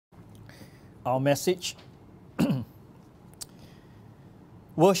Our message,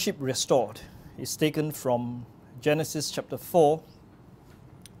 Worship Restored, is taken from Genesis chapter 4,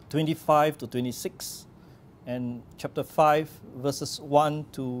 25 to 26, and chapter 5, verses 1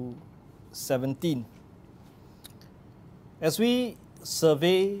 to 17. As we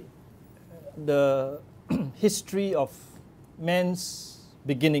survey the history of man's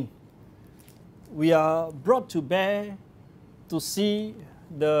beginning, we are brought to bear to see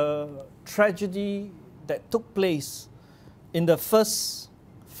the tragedy that took place in the first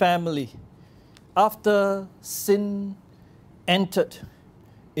family after sin entered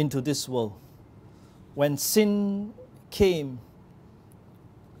into this world. When sin came,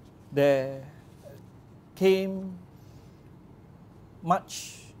 there came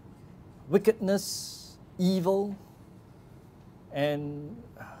much wickedness, evil, and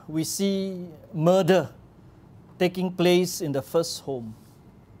we see murder taking place in the first home.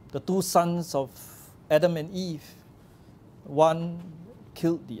 The two sons of Adam and Eve, one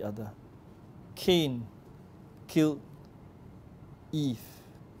killed the other. Cain killed Eve.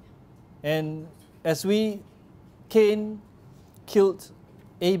 And as Cain killed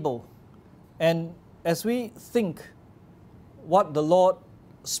Abel, and as we think what the Lord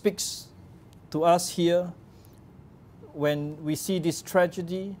speaks to us here when we see this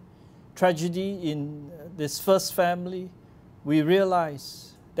tragedy in this first family, we realize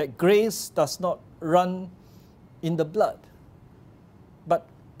that grace does not run in the blood, but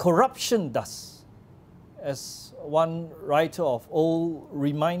corruption does. As one writer of old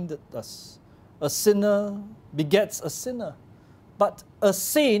reminded us, a sinner begets a sinner, but a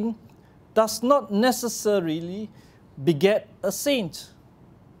saint does not necessarily beget a saint.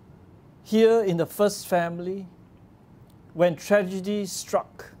 Here in the first family, when tragedy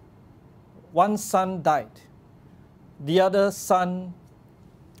struck, one son died, the other son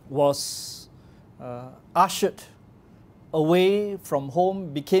was ushered away from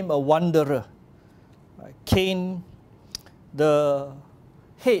home, became a wanderer. Cain, the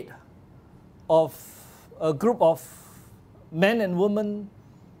head of a group of men and women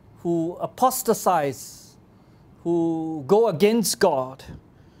who apostatize, who go against God,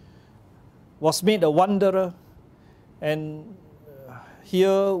 was made a wanderer. And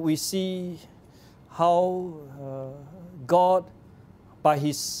here we see how God, by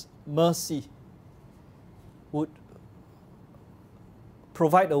His mercy, would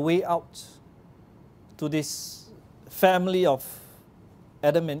provide a way out to this family of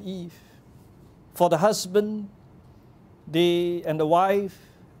Adam and Eve. For the husband and the wife,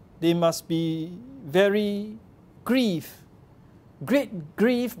 they must be very grieved. Great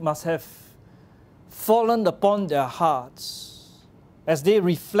grief must have fallen upon their hearts as they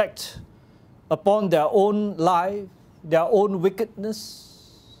reflect upon their own life, their own wickedness,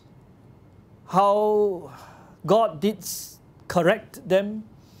 how God did correct them,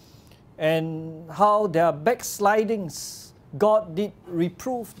 and how their backslidings, God did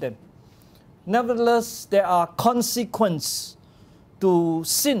reprove them. Nevertheless, there are consequences to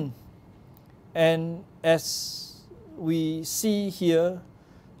sin. And as we see here,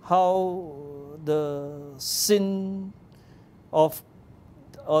 how the sin of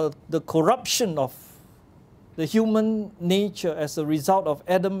the corruption of the human nature as a result of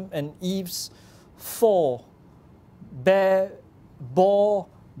Adam and Eve's fall bore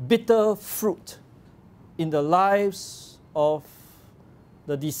bitter fruit in the lives of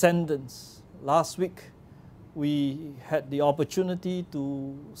the descendants. Last week, we had the opportunity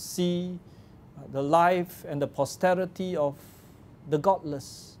to see the life and the posterity of the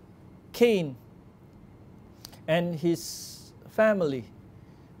godless, Cain and his family,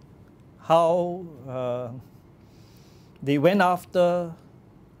 how they went after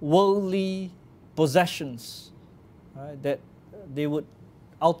worldly possessions, that they would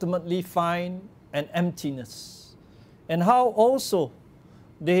ultimately find an emptiness, and how also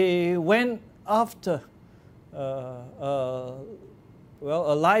they went after a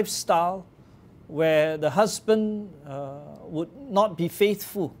lifestyle where the husband would not be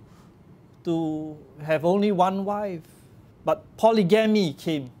faithful to have only one wife, but polygamy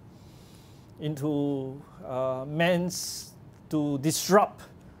came into to disrupt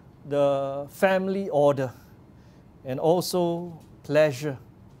the family order, and also pleasure,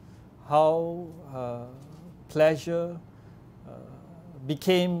 how pleasure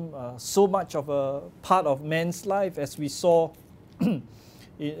became so much of a part of man's life, as we saw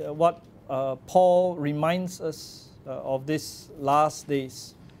what Paul reminds us of these last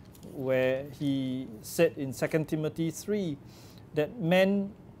days, where he said in 2 Timothy 3 that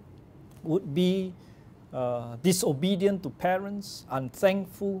men would be disobedient to parents,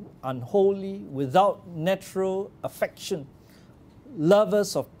 unthankful, unholy, without natural affection,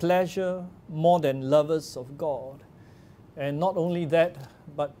 lovers of pleasure more than lovers of God. And not only that,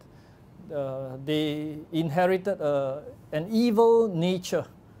 but they inherited an evil nature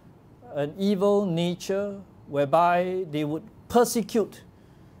whereby they would persecute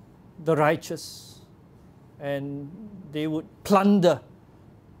the righteous and they would plunder.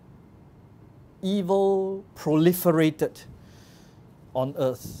 Evil proliferated on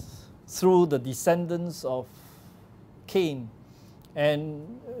earth through the descendants of Cain.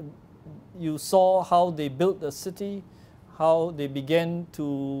 And you saw how they built the city, how they began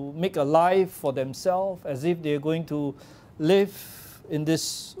to make a life for themselves as if they're going to live in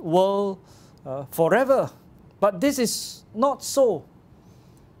this world forever. But this is not so.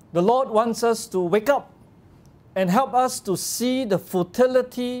 The Lord wants us to wake up and help us to see the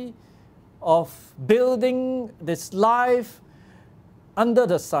futility of building this life under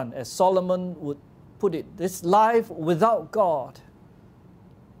the sun, as Solomon would put it, this life without God.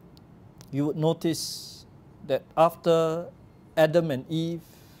 You would notice that after Adam and Eve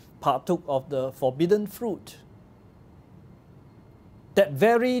partook of the forbidden fruit, that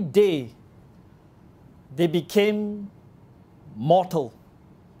very day they became mortal.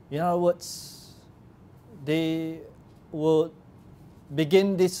 In other words, they would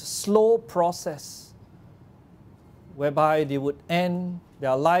begin this slow process whereby they would end,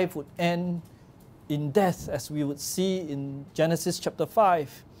 their life would end in death, as we would see in Genesis chapter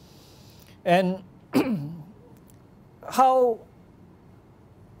 5. And how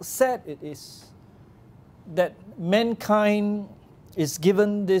sad it is that mankind is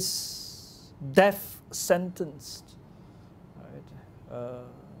given this death sentence, right,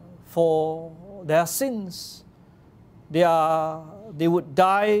 for their sins. They would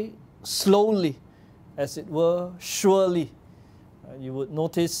die slowly, as it were, surely. You would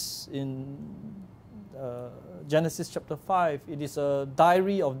notice in Genesis chapter 5, it is a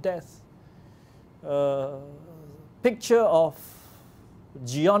diary of death, picture of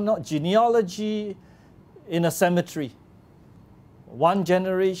genealogy in a cemetery, one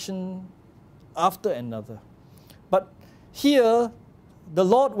generation after another. But here, the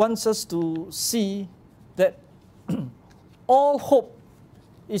Lord wants us to see that all hope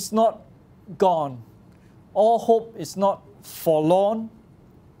is not gone. All hope is not forlorn.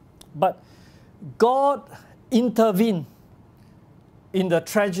 But God intervened in the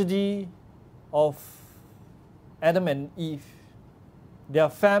tragedy of Adam and Eve. Their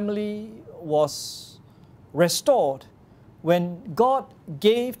family was restored when God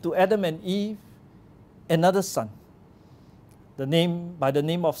gave to Adam and Eve another son, by the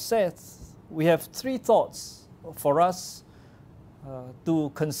name of Seth. We have three thoughts for us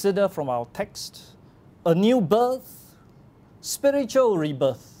to consider from our text. A new birth, spiritual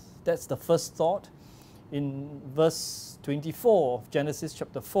rebirth. That's the first thought in verse 24 of Genesis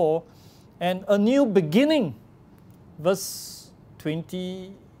chapter 4. And a new beginning, verse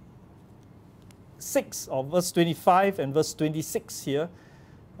 26 or verse 25 and verse 26 here.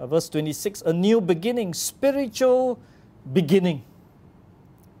 Verse 26, a new beginning, spiritual beginning.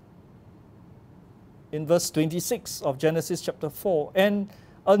 In verse 26 of Genesis chapter 4. And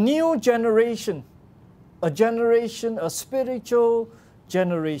a new generation, a spiritual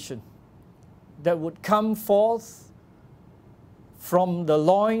generation that would come forth from the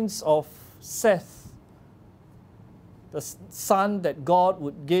loins of Seth, the son that God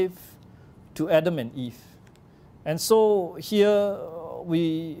would give to Adam and Eve. And so here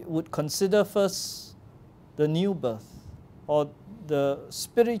we would consider first the new birth, or the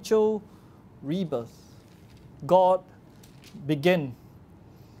spiritual rebirth. God began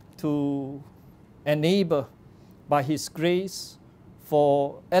to enable by His grace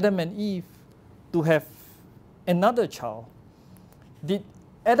for Adam and Eve to have another child. Did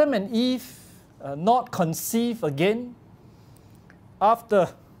Adam and Eve not conceive again after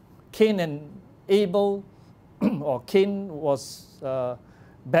Cain and Abel, or Cain was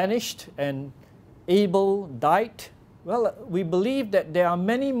banished and Abel died? Well, we believe that there are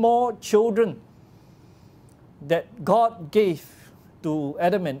many more children that God gave to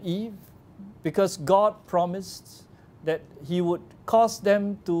Adam and Eve, because God promised that He would cause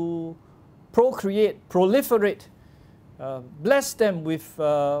them to procreate, proliferate, bless them with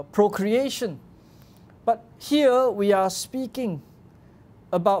procreation. But here we are speaking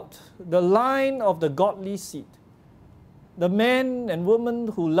about the line of the godly seed, the men and women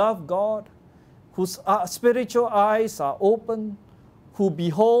who love God, whose spiritual eyes are open, who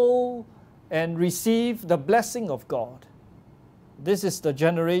behold and receive the blessing of God. This is the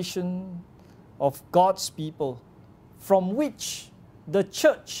generation of God's people from which the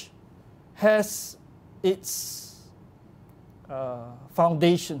church has its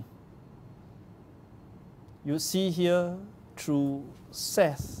foundation. You see here through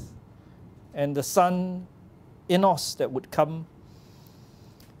Seth and the son Enos that would come,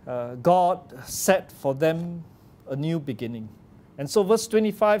 God set for them a new beginning. And so verse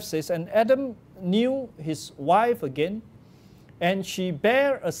 25 says, "And Adam knew his wife again, and she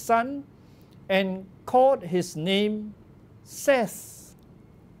bare a son, and called his name Seth.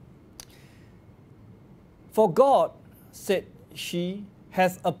 For God, said she,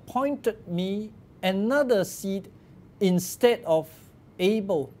 hath appointed me another seed instead of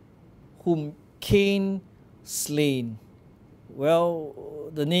Abel, whom Cain slain." Well,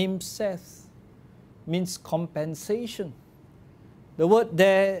 the name Seth means compensation. The word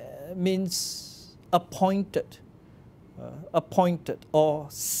there means appointed, appointed or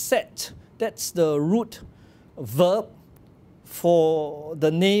set. That's the root verb for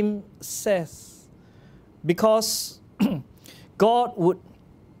the name Seth. Because God would,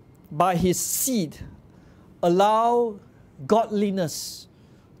 by his seed, allow godliness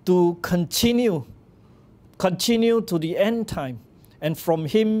to continue to the end time, and from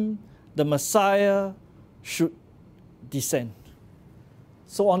him the Messiah should descend.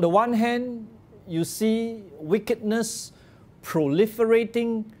 So on the one hand, you see wickedness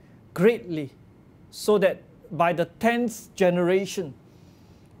proliferating greatly, so that by the 10th generation,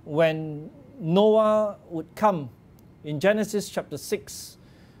 when Noah would come in Genesis chapter 6,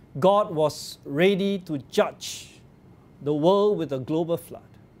 God was ready to judge the world with a global flood.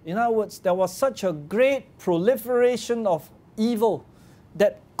 In other words, there was such a great proliferation of evil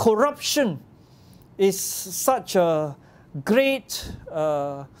that corruption is such a great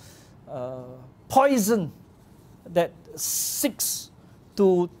poison that seeks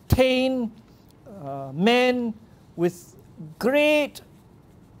to taint man with great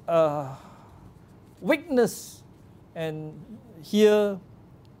weakness. And here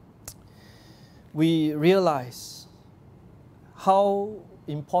we realize how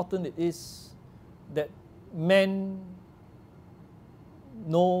important it is that men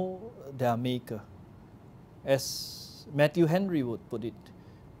know their Maker. As Matthew Henry would put it,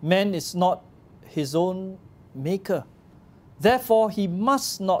 man is not his own maker. Therefore, he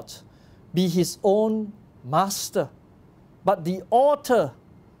must not be his own master, but the author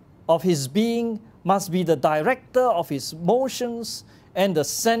of his being must be the director of his motions and the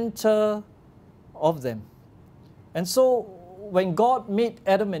center of them. And so, when God made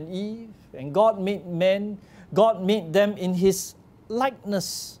Adam and Eve, and God made man, God made them in his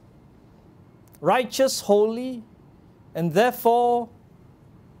likeness, righteous, holy, and therefore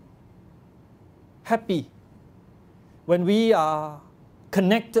happy. When we are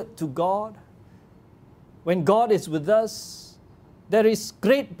connected to God, when God is with us, there is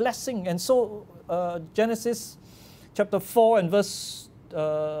great blessing. And so Genesis chapter 4 and verse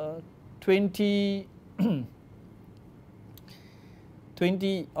 20,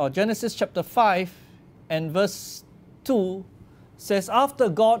 or Genesis chapter 5 and verse 2 says, after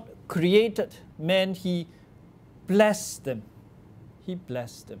God created man, he blessed them. He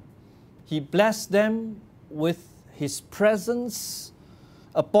blessed them. He blessed them with his presence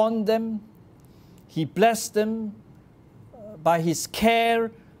upon them. He blessed them by his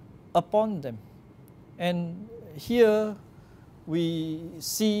care upon them. And here we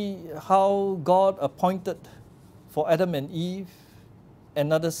see how God appointed for Adam and Eve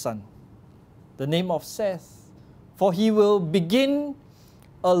another son, the name of Seth. For he will begin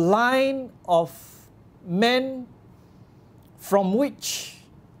a line of men from which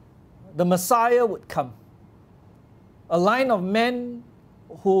the Messiah would come. A line of men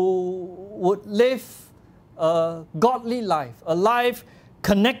who would live a godly life, a life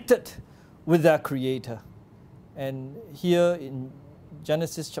connected with their Creator. And here in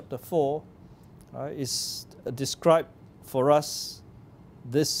Genesis chapter 4 is described for us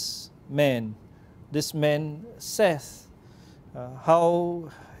this man Seth, how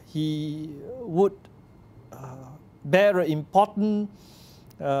he would bear an important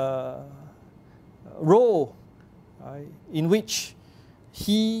role in which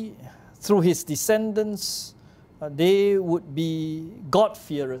he, through his descendants, they would be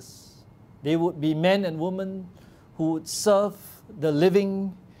God-fearers. They would be men and women who would serve the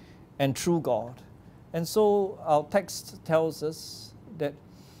living and true God. And so our text tells us that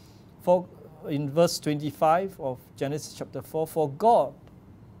in verse 25 of Genesis chapter 4, for God,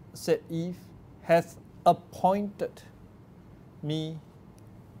 said Eve, hath appointed me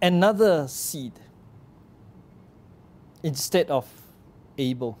another seed instead of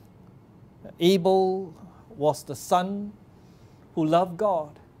Abel. Abel was the son who loved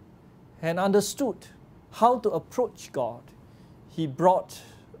God and understood how to approach God. He brought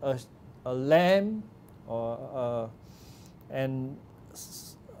a lamb and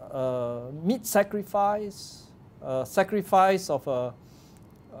meat sacrifice, sacrifice of a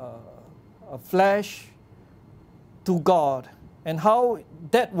flesh to God, and how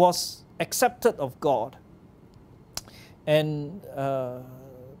that was accepted of God. And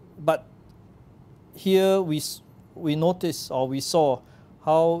but here we notice, or we saw,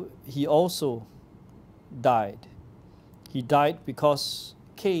 how he also died. He died because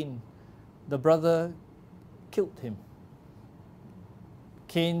Cain, the brother, killed him.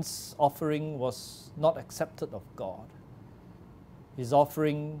 Cain's offering was not accepted of God. His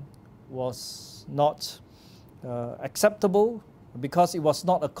offering was not acceptable because it was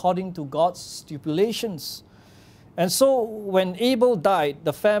not according to God's stipulations. And so when Abel died,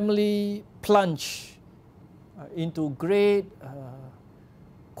 the family plunged into great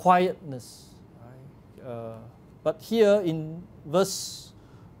quietness. But here in verse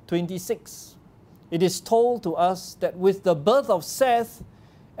 26, it is told to us that with the birth of Seth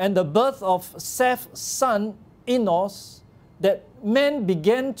and the birth of Seth's son Enos, that men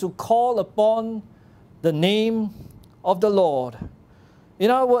began to call upon the name of the Lord. In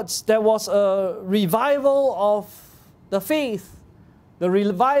other words, there was a revival of the faith, the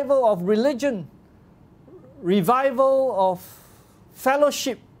revival of religion, revival of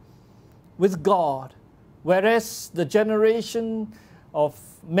fellowship with God, whereas the generation of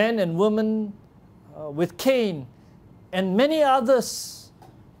men and women with Cain and many others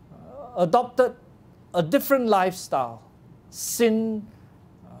adopted a different lifestyle. Sin,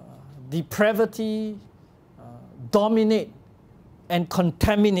 depravity dominate and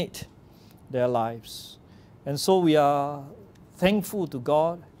contaminate their lives. And so we are thankful to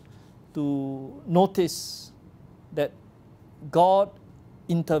God to notice that God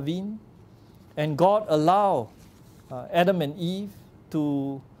intervened and God allowed Adam and Eve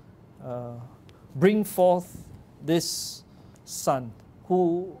to bring forth this son,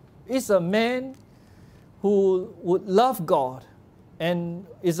 who is a man who would love God and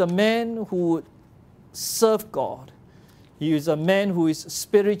is a man who would serve God. He is a man who is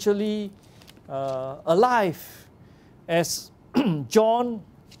spiritually alive, as John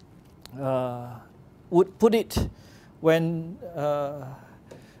would put it when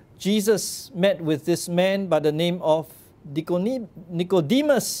Jesus met with this man by the name of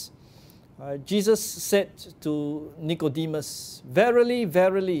Nicodemus. Jesus said to Nicodemus, "Verily,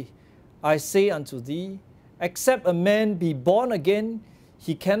 verily, I say unto thee, except a man be born again,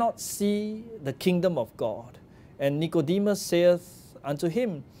 he cannot see the kingdom of God." And Nicodemus saith unto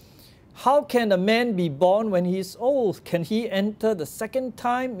him, "How can a man be born when he is old? Can he enter the second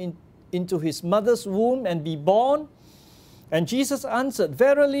time into his mother's womb and be born?" And Jesus answered,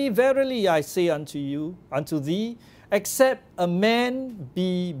 "Verily, verily, I say unto thee, except a man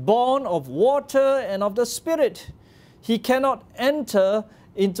be born of water and of the Spirit, he cannot enter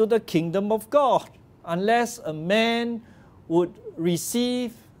into the kingdom of God, unless a man would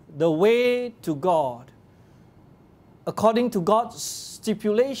receive the way to God, according to God's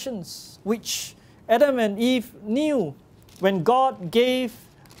stipulations, which Adam and Eve knew when God gave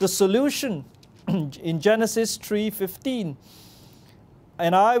the solution in Genesis 3:15.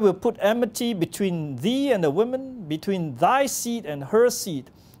 "And I will put enmity between thee and the woman, between thy seed and her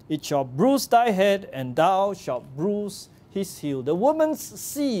seed. It shall bruise thy head, and thou shalt bruise his heel." The woman's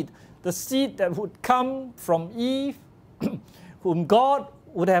seed, the seed that would come from Eve, whom God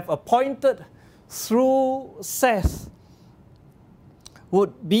would have appointed through Seth,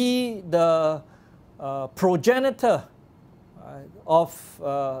 would be the progenitor of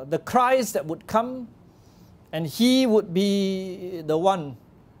the Christ that would come, and he would be the one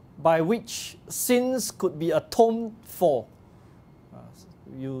by which sins could be atoned for.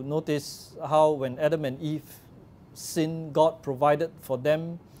 You notice how when Adam and Eve sinned, God provided for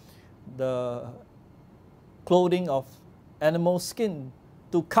them the clothing of animal skin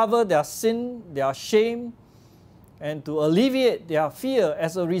to cover their sin, their shame, and to alleviate their fear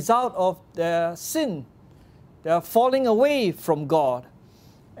as a result of their sin. They are falling away from God.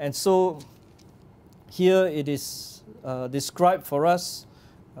 And so here it is described for us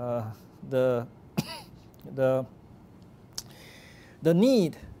the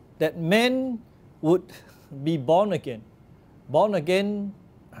need that men would be born again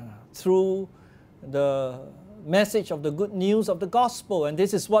through the message of the good news of the gospel. And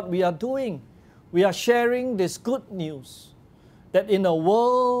this is what we are doing. We are sharing this good news that in a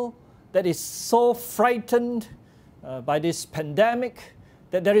world that is so frightened by this pandemic,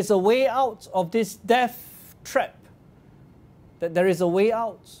 that there is a way out of this death trap, that there is a way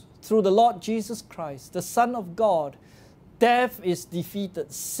out through the Lord Jesus Christ, the Son of God. Death is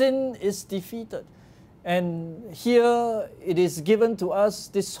defeated, sin is defeated. And here it is given to us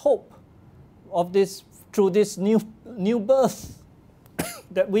this hope of this, through this new birth,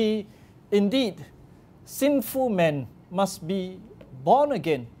 that we indeed, sinful men, must be born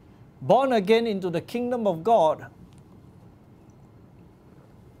again into the kingdom of God,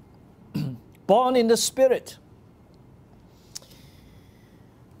 born in the Spirit.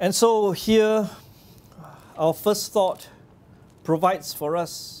 And so here, our first thought provides for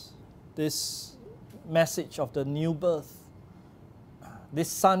us this message of the new birth, this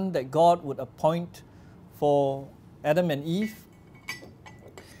son that God would appoint for Adam and Eve.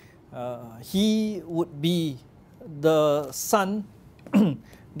 He would be the son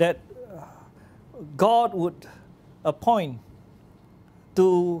that God would appoint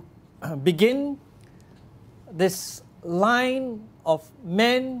to begin this line of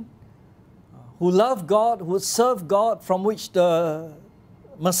men who love God, who serve God, from which the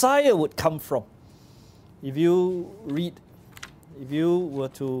Messiah would come from. If you were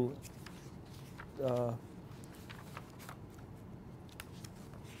to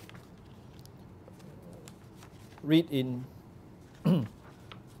read in 1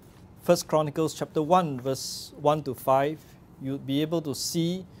 Chronicles chapter 1, verse 1 to 5, you'd be able to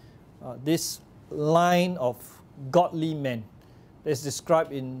see this line of godly men that's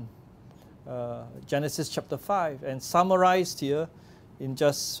described in Genesis chapter 5 and summarized here in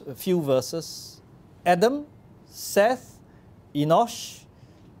just a few verses. Adam, Seth, Enosh,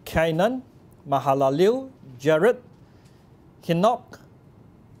 Cainan, Mahalalel, Jared, Enoch,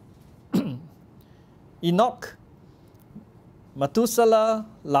 Methuselah,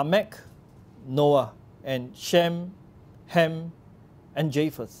 Lamech, Noah, and Shem, Ham, and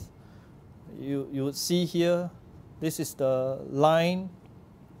Japheth. You would see here, this is the line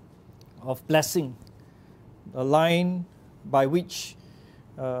of blessing, the line by which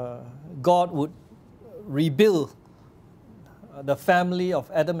God would rebuild the family of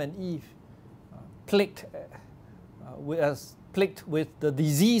Adam and Eve, plagued with the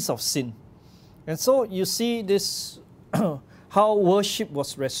disease of sin. And so you see this, how worship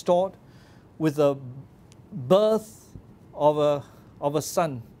was restored with the birth of a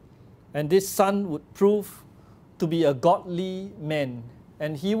son. And this son would prove to be a godly man.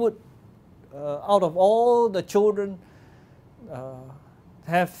 And he would, out of all the children,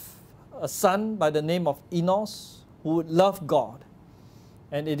 have a son by the name of Enos, who would love God.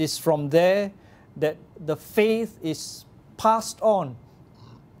 And it is from there that the faith is passed on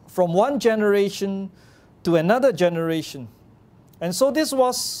from one generation to another generation. And so this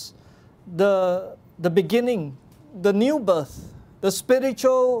was the beginning, the new birth, the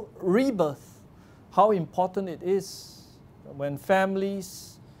spiritual rebirth. How important it is when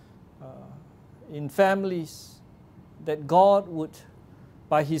families, in families, that God would,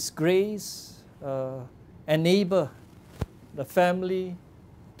 by His grace, enable the family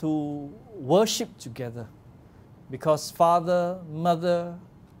to worship together. Because father, mother,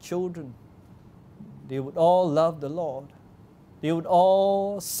 children, they would all love the Lord. They would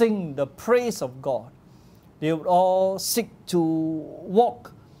all sing the praise of God. They would all seek to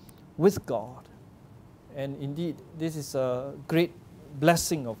walk with God. And indeed, this is a great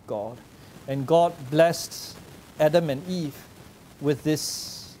blessing of God. And God blessed Adam and Eve with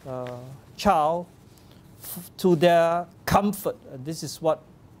this child to their comfort. This is what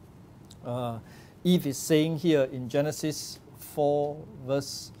Eve is saying here in Genesis 4,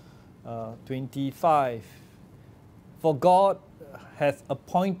 verse 25. For God hath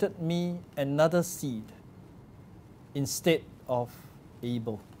appointed me another seed instead of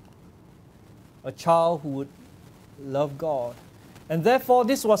Abel, a child who would love God. And therefore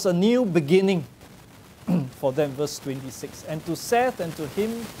this was a new beginning for them, verse 26. And to Seth and to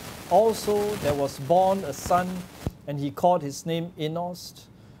him also there was born a son, and he called his name Enos.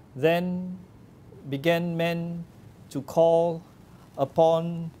 Then began men to call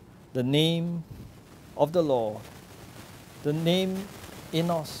upon the name of the Lord. The name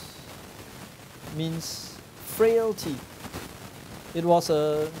Enos means frailty. It was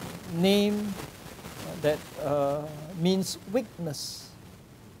a name that means weakness,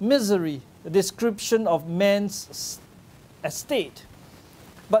 misery, a description of man's estate.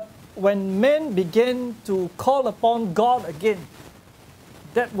 But when men began to call upon God again,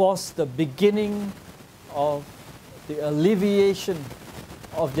 that was the beginning of the alleviation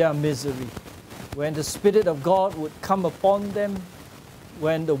of their misery. When the Spirit of God would come upon them,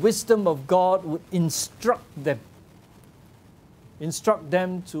 when the wisdom of God would instruct them, instruct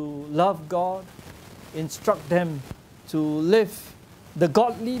them to love God, instruct them to live the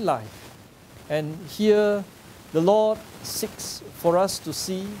godly life. And here the Lord seeks for us to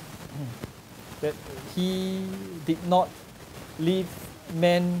see that He did not leave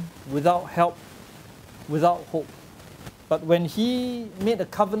men without help, without hope. But when He made a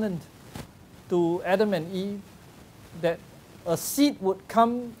covenant to Adam and Eve that a seed would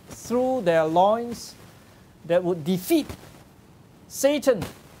come through their loins that would defeat Satan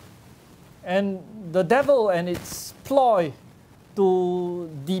and the devil and its ploy to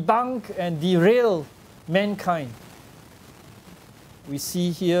debunk and derail mankind. We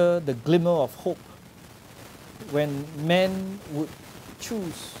see here the glimmer of hope when men would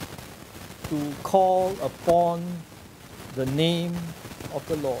choose to call upon the name of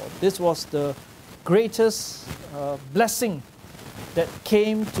the Lord. This was the greatest blessing that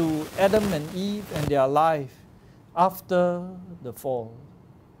came to Adam and Eve and their life after the fall.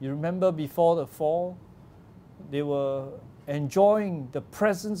 You remember before the fall, they were enjoying the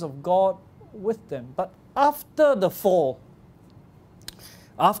presence of God with them. But after the fall,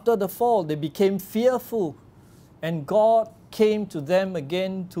 they became fearful, and God came to them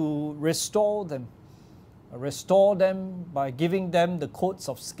again to restore them by giving them the coats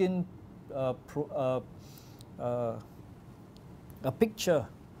of skin, a picture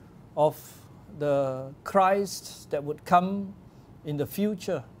of the Christ that would come in the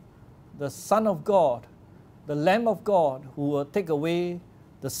future, the Son of God, the Lamb of God, who will take away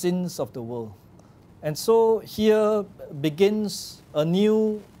the sins of the world. And so here begins a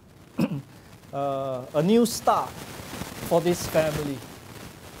new start for this family.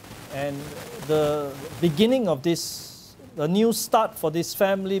 And the beginning of this, the new start for this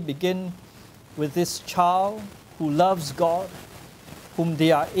family begin with this child who loves God, whom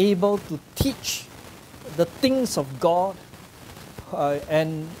they are able to teach the things of God,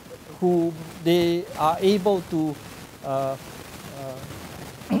 and who they are able to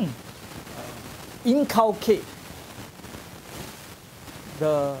inculcate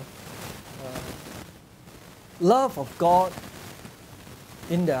the love of God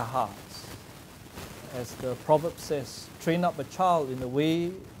in their hearts. As the proverb says, train up a child in the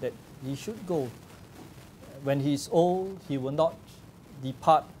way that he should go. When he is old, he will not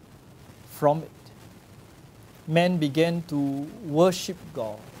depart from it. Men began to worship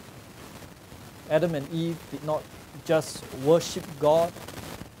God. Adam and Eve did not just worship God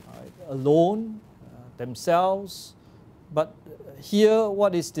alone, themselves, but here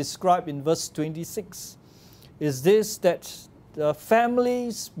what is described in verse 26 is this, that the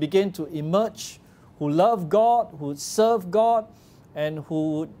families began to emerge who love God, who serve God, and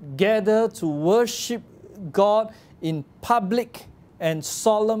who would gather to worship God in public and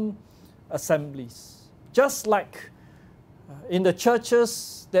solemn assemblies. Just like in the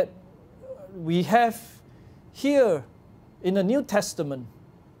churches that we have here in the New Testament,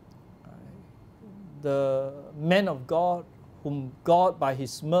 the men of God, whom God by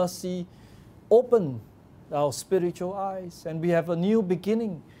His mercy opened our spiritual eyes, and we have a new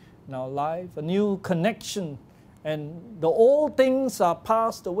beginning in our life, a new connection, and the old things are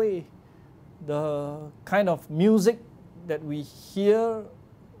passed away. The kind of music that we hear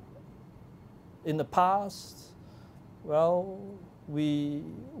in the past, well, we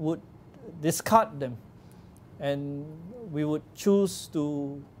would discard them, and we would choose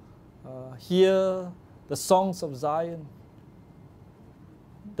to hear the songs of Zion,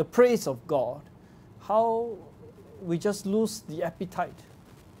 the praise of God. How we just lose the appetite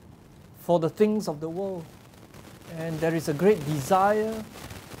for the things of the world. And there is a great desire,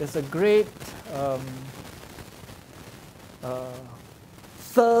 there's a great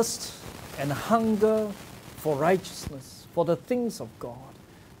thirst and hunger for righteousness, for the things of God.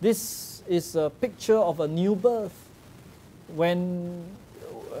 This is a picture of a new birth. When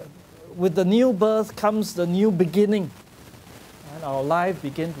with the new birth comes the new beginning, and our life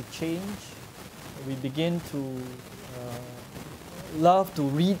begin to change. We begin to love to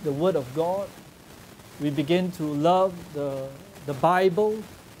read the Word of God. We begin to love the Bible,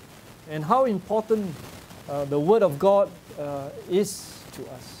 and how important the Word of God is to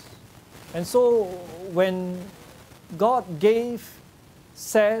us. And so when God gave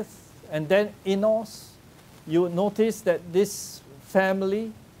Seth and then Enos, you would notice that this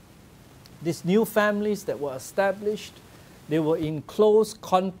family, these new families that were established, they were in close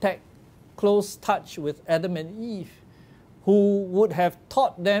contact, close touch with Adam and Eve, who would have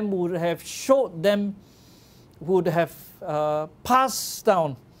taught them, would have showed them, would have passed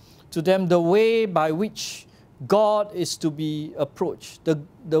down to them the way by which God is to be approached,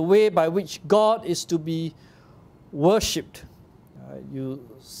 the way by which God is to be worshipped. You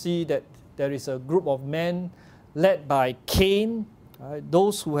see that there is a group of men led by Cain,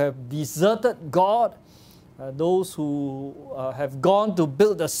 those who have deserted God, those who have gone to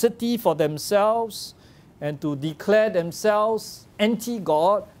build a city for themselves and to declare themselves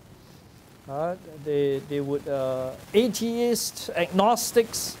anti-God. They would atheists,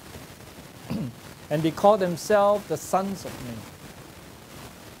 agnostics, and they call themselves the sons of men.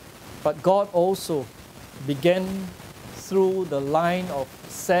 But God also began through the line of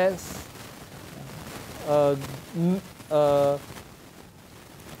Seth,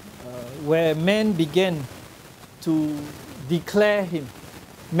 where men began to declare Him,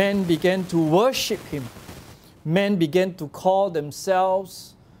 men began to worship Him, men began to call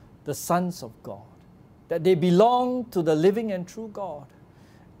themselves the sons of God, that they belong to the living and true God.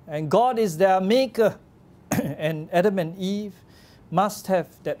 And God is their maker. And Adam and Eve must have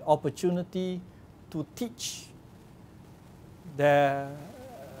that opportunity to teach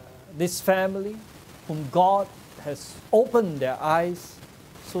this family whom God has opened their eyes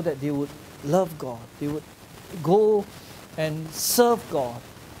so that they would love God, they would go and serve God,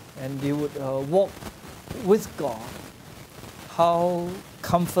 and they would walk with God. How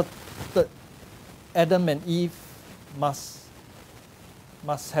comforted Adam and Eve must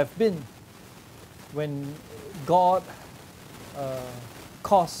have been when God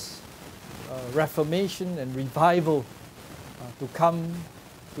caused reformation and revival to come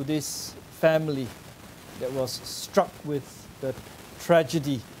to this family that was struck with the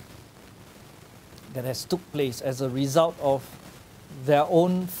tragedy that has took place as a result of their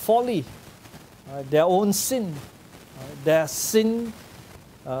own folly, their own sin. Their sin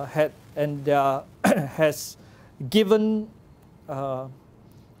has given,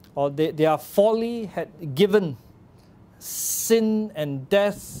 or their folly had given sin and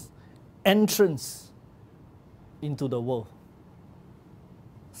death entrance into the world.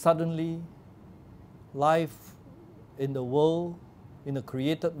 Suddenly, life in the world, in the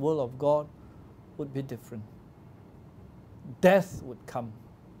created world of God, would be different. Death would come.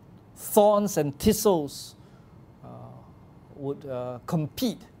 Thorns and thistles would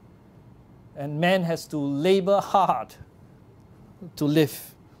compete, and man has to labor hard to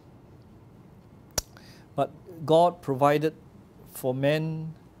live. But God provided for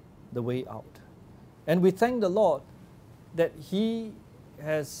man the way out. And we thank the Lord that He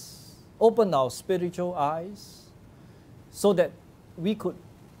has opened our spiritual eyes so that we could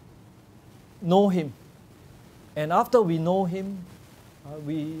know Him. And after we know Him,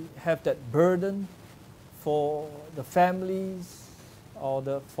 we have that burden for the families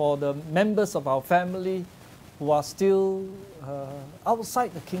or for the members of our family who are still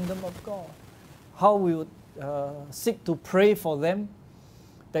outside the kingdom of God. How we would seek to pray for them,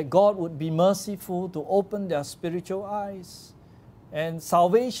 that God would be merciful to open their spiritual eyes. And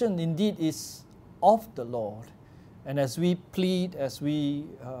salvation indeed is of the Lord. And as we plead, as we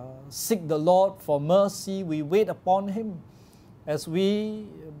seek the Lord for mercy, we wait upon Him. As we,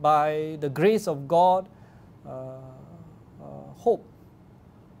 by the grace of God, hope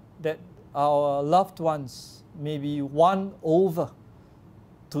that our loved ones may be won over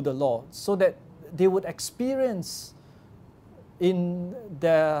to the Lord, so that they would experience in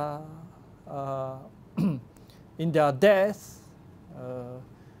their death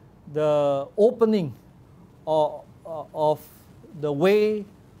the opening of the way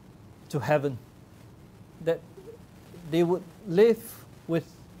to heaven, that they would live with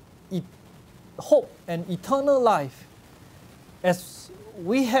hope and eternal life as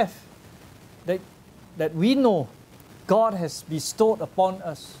we have, that we know God has bestowed upon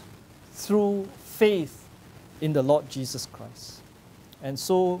us through faith in the Lord Jesus Christ. And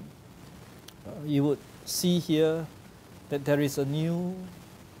so you would see here that there is a new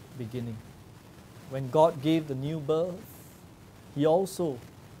beginning. When God gave the new birth, He also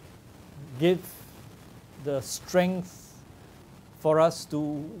gave the strength for us to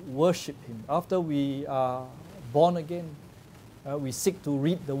worship Him. After we are born again, we seek to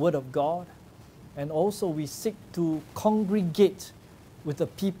read the Word of God, and also we seek to congregate with the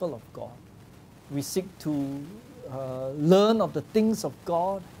people of God. We seek to learn of the things of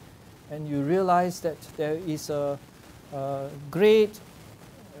God, and you realize that there is a great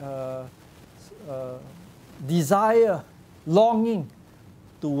desire, longing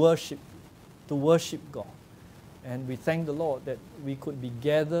to worship God. And we thank the Lord that we could be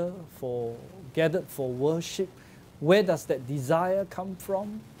gathered for worship. Where does that desire come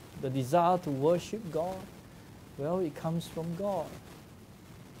from? The desire to worship God? Well, it comes from God.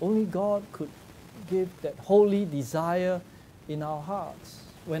 Only God could give that holy desire in our hearts.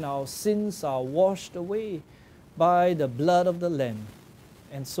 When our sins are washed away, by the blood of the Lamb.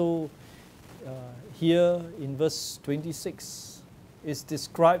 And so here in verse 26 is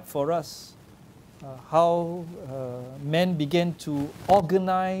described for us how men began to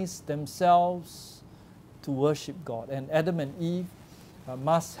organize themselves to worship God. And Adam and Eve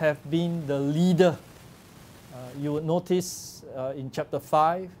must have been the leader. You would notice in chapter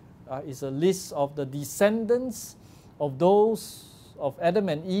 5 is a list of the descendants of those of Adam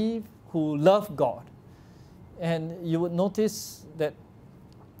and Eve who loved God. And you would notice that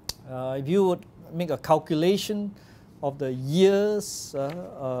if you would make a calculation of the years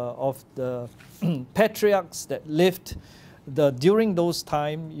of the patriarchs that lived during those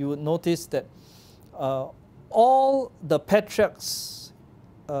times, you would notice that all the patriarchs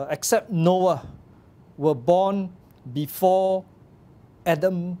except Noah were born before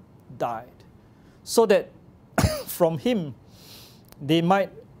Adam died, so that from him they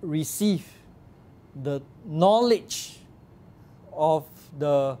might receive the knowledge of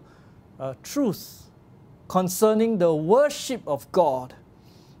the truth concerning the worship of God,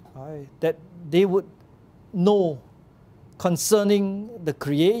 right, that they would know concerning the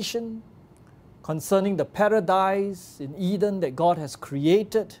creation, concerning the paradise in Eden that God has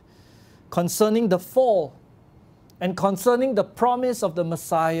created, concerning the fall, and concerning the promise of the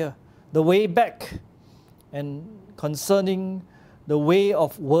Messiah, the way back, and concerning the way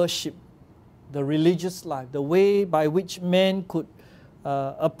of worship, the religious life, the way by which man could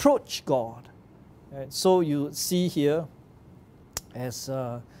approach God. And so you see here, as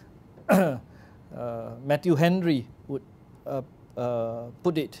Matthew Henry would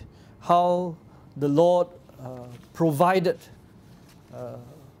put it, how the Lord provided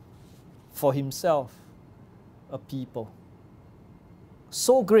for himself a people.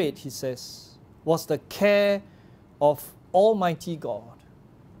 So great, he says, was the care of Almighty God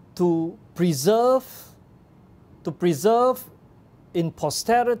to preserve in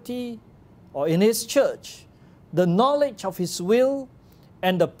posterity or in his church the knowledge of his will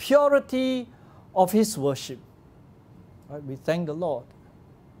and the purity of his worship. Right? We thank the Lord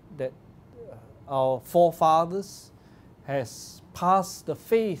that our forefathers has passed the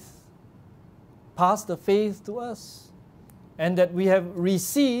faith to us, and that we have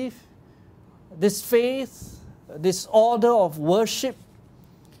received this faith, this order of worship,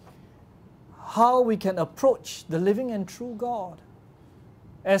 how we can approach the living and true God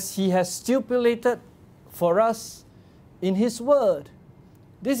as he has stipulated for us in his word.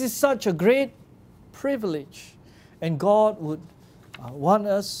 This is such a great privilege, and God would want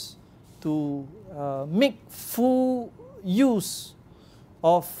us to make full use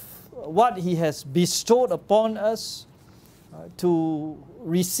of what he has bestowed upon us, to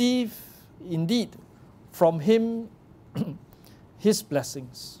receive indeed from him his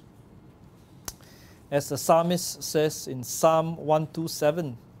blessings. As the psalmist says in Psalm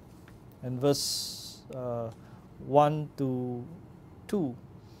 127 and verse 1 to 2,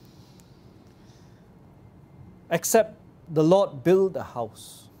 except the Lord build a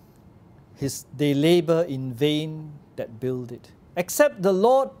house, they labor in vain that build it. Except the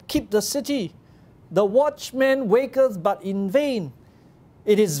Lord keep the city, the watchman waketh but in vain.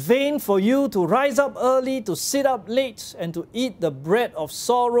 It is vain for you to rise up early, to sit up late, and to eat the bread of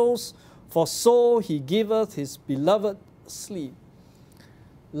sorrows, for so he giveth his beloved sleep.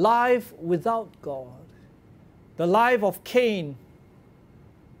 Life without God, the life of Cain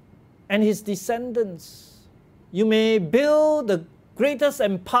and his descendants. You may build the greatest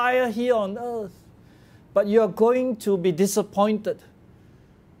empire here on earth, but you are going to be disappointed.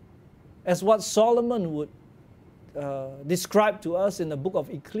 As what Solomon would describe to us in the book of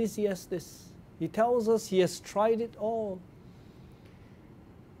Ecclesiastes. He tells us he has tried it all.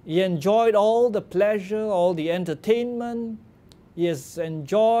 He enjoyed all the pleasure, all the entertainment. He has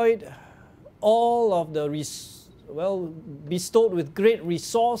enjoyed all of the, bestowed with great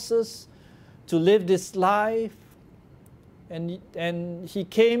resources to live this life. And he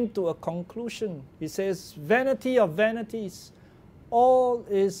came to a conclusion. He says, vanity of vanities, all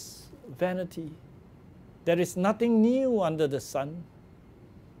is vanity. There is nothing new under the sun.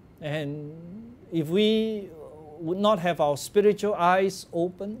 And if we would not have our spiritual eyes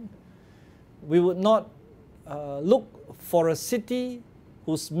open, we would not look for a city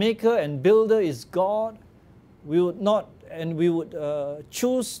whose maker and builder is God. We would not, and we would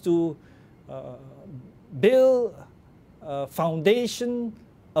choose to build a foundation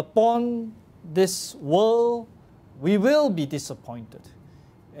upon this world, we will be disappointed.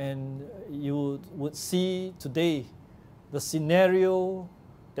 And you would see today the scenario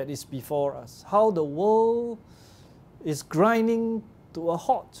that is before us, how the world is grinding to a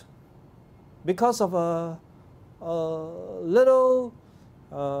halt because of a little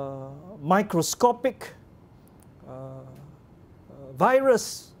microscopic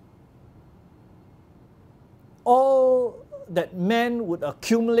virus, all that men would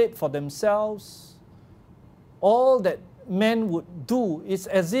accumulate for themselves, all that men would do, is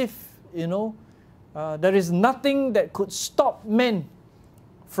as if, there is nothing that could stop men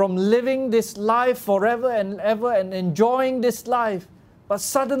from living this life forever and ever and enjoying this life. But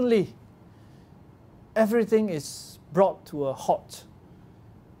suddenly, everything is brought to a halt.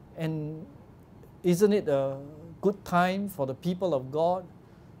 And isn't it a good time for the people of God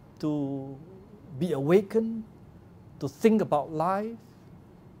to be awakened, to think about life,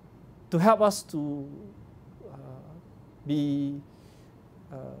 to help us to be,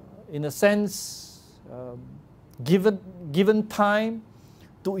 in a sense, given time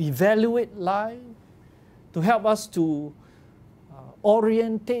to evaluate life, to help us to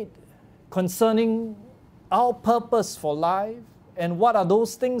orientate concerning our purpose for life, and what are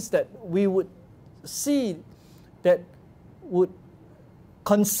those things that we would see that would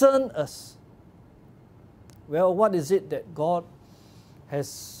concern us. Well, what is it that God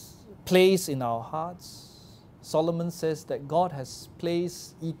has placed in our hearts? Solomon says that God has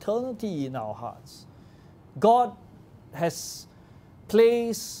placed eternity in our hearts. God has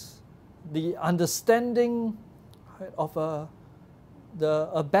placed the understanding of a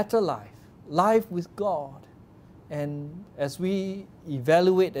better life with God. And as we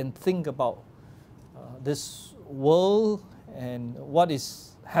evaluate and think about this world and what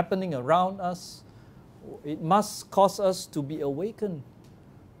is happening around us, it must cause us to be awakened,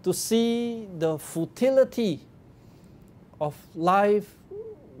 to see the futility of life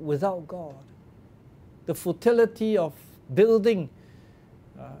without God, the futility of building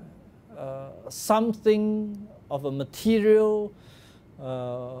something of a material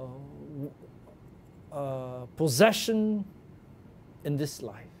possession in this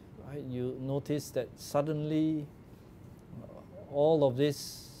life. Right? You notice that suddenly all of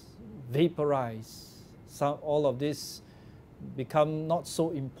this vaporize. All of this become not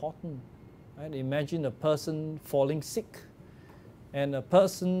so important. Right? Imagine a person falling sick and a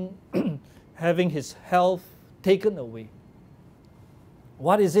person having his health taken away.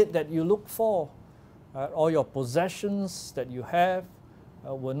 What is it that you look for? All your possessions that you have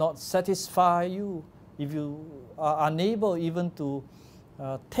will not satisfy you if you are unable even to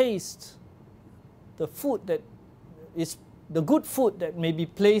taste the food that is the good food that may be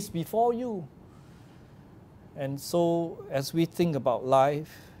placed before you. And so as we think about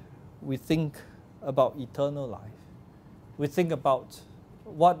life, we think about eternal life. We think about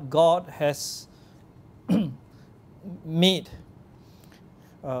what God has made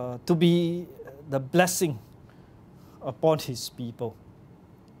to be the blessing upon His people.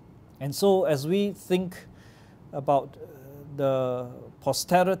 And so as we think about the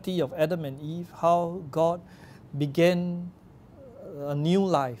posterity of Adam and Eve, how God began a new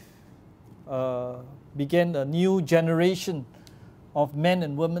life, began a new generation of men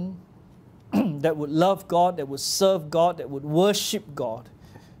and women that would love God, that would serve God, that would worship God.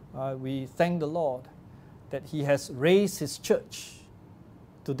 We thank the Lord that He has raised His church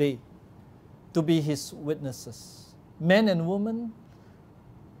today to be His witnesses. Men and women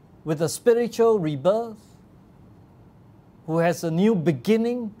with a spiritual rebirth, who has a new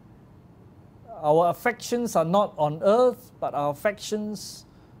beginning. Our affections are not on earth, but our affections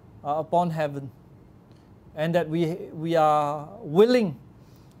are upon heaven. And that we are willing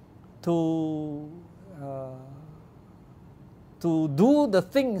to do the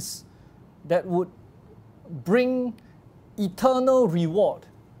things that would bring eternal reward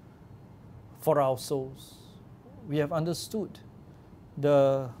for our souls. We have understood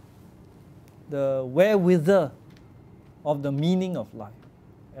the wherewithal of the meaning of life,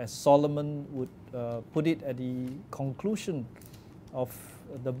 as Solomon would put it at the conclusion of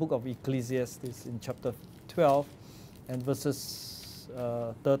the book of Ecclesiastes in chapter 12 and verses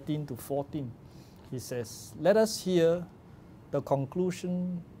 13 to 14. He says, "Let us hear the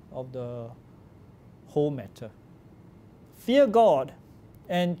conclusion of the whole matter. Fear God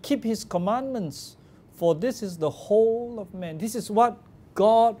and keep His commandments, for this is the whole of man." This is what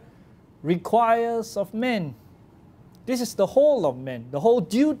God requires of men. This is the whole of man, the whole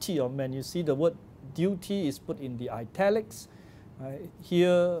duty of man. You see the word duty is put in the italics.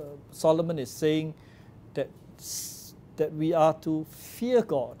 Here Solomon is saying that we are to fear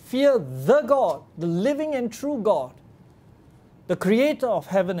God. Fear the God, the living and true God, the creator of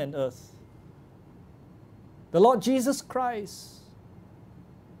heaven and earth, the Lord Jesus Christ.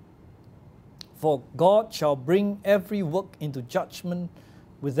 For God shall bring every work into judgment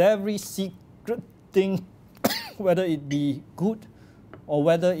with every secret thing whether it be good or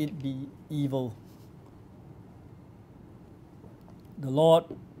whether it be evil. The Lord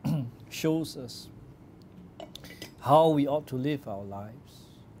shows us how we ought to live our lives.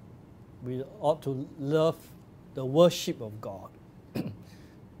 We ought to love the worship of God.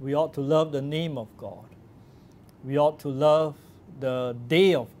 We ought to love the name of God. We ought to love the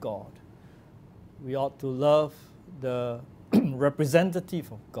day of God. We ought to love the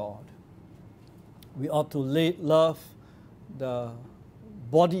representative of God. We ought to love the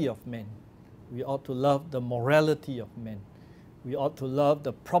body of men. We ought to love the morality of men. We ought to love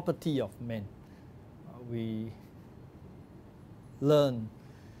the property of men. We learn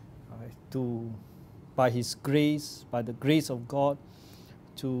to, by His grace, by the grace of God,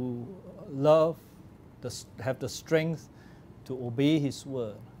 to love, have the strength to obey His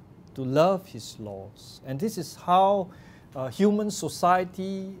word, to love His laws. And this is how human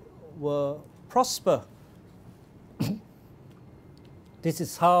society will prosper. This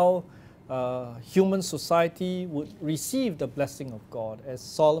is how human society would receive the blessing of God. As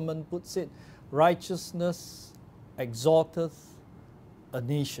Solomon puts it, righteousness exalteth a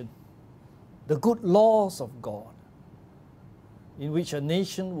nation. The good laws of God, in which a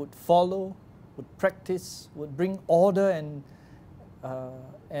nation would follow, would practice, would bring order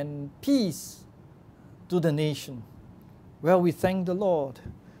and peace to the nation. Well, we thank the Lord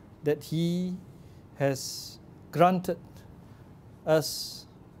that He has granted us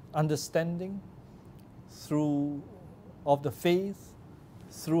understanding of the faith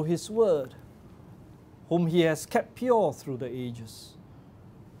through His word, whom He has kept pure through the ages.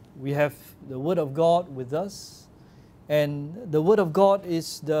 We have the word of God with us, and the word of God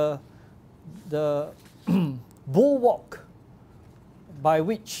is the bulwark by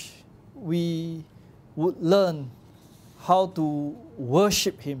which we would learn how to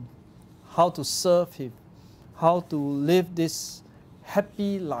worship Him, how to serve Him, how to live this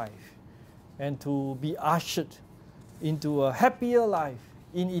happy life, and to be ushered into a happier life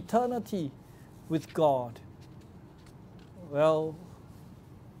in eternity with God. Well,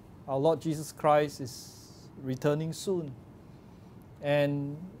 our Lord Jesus Christ is returning soon,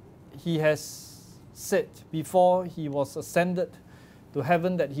 and He has said before He was ascended to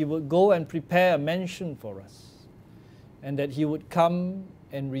heaven that He would go and prepare a mansion for us, and that He would come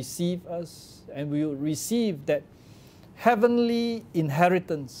and receive us, and we would receive that heavenly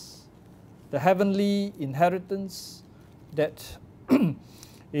inheritance, the heavenly inheritance that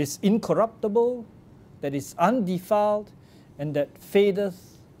is incorruptible, that is undefiled, and that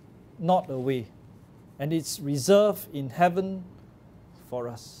fadeth not away, and it's reserved in heaven for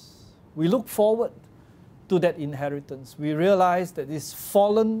us. We look forward to that inheritance. We realize that this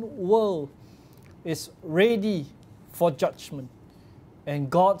fallen world is ready for judgment, and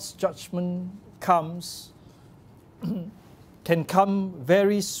God's judgment can come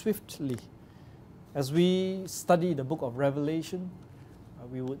very swiftly. As we study the book of Revelation,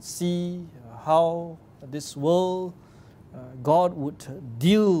 we would see how this world, God would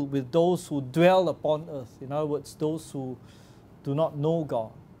deal with those who dwell upon earth. In other words, those who do not know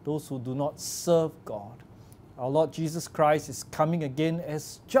God, those who do not serve God. Our Lord Jesus Christ is coming again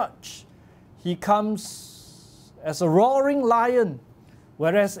as judge. He comes as a roaring lion,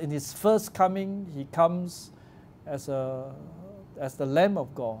 whereas in His first coming, He comes as the Lamb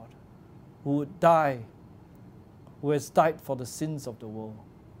of God, who would die, who has died for the sins of the world.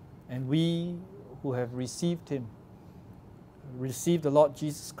 And we who have received Him, received the Lord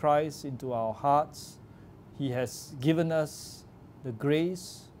Jesus Christ into our hearts, He has given us the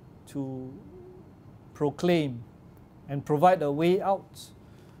grace to proclaim and provide a way out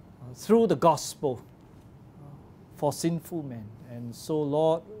through the gospel for sinful men. And so,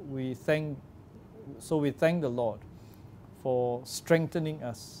 Lord, we thank the Lord for strengthening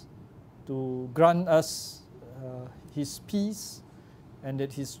us, to grant us His peace and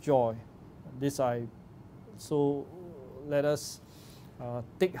that His joy. So let us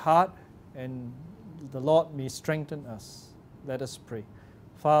take heart, and the Lord may strengthen us. Let us pray.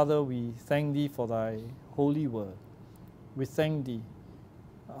 Father, we thank Thee for Thy holy word. We thank Thee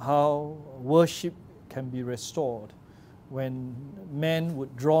how worship can be restored when men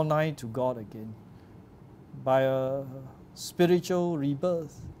would draw nigh to God again by a spiritual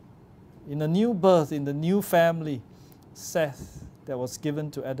rebirth, in a new birth, in the new family, Seth, that was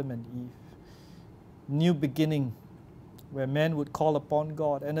given to Adam and Eve. New beginning where men would call upon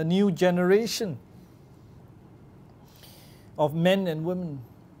God, and a new generation of men and women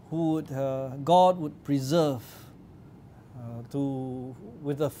who would, God would preserve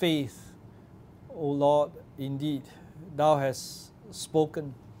with a faith. O Lord, indeed, Thou hast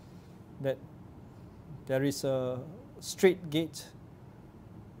spoken that there is a straight gate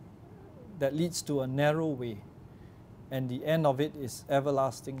that leads to a narrow way, and the end of it is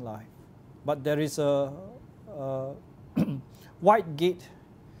everlasting life. But there is a wide gate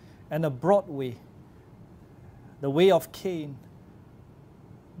and a broad way, the way of Cain,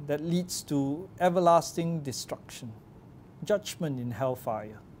 that leads to everlasting destruction, judgment in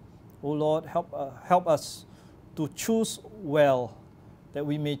hellfire. O Lord, help us to choose well, that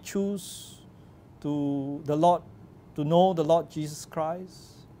we may choose to know the Lord Jesus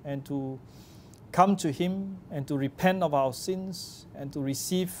Christ, and to come to Him, and to repent of our sins, and to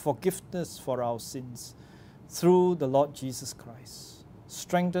receive forgiveness for our sins through the Lord Jesus Christ.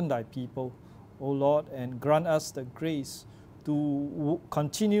 Strengthen Thy people, O Lord, and grant us the grace to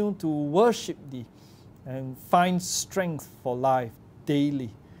continue to worship Thee and find strength for life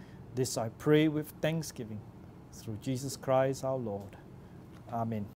daily. This I pray with thanksgiving through Jesus Christ our Lord. Amen.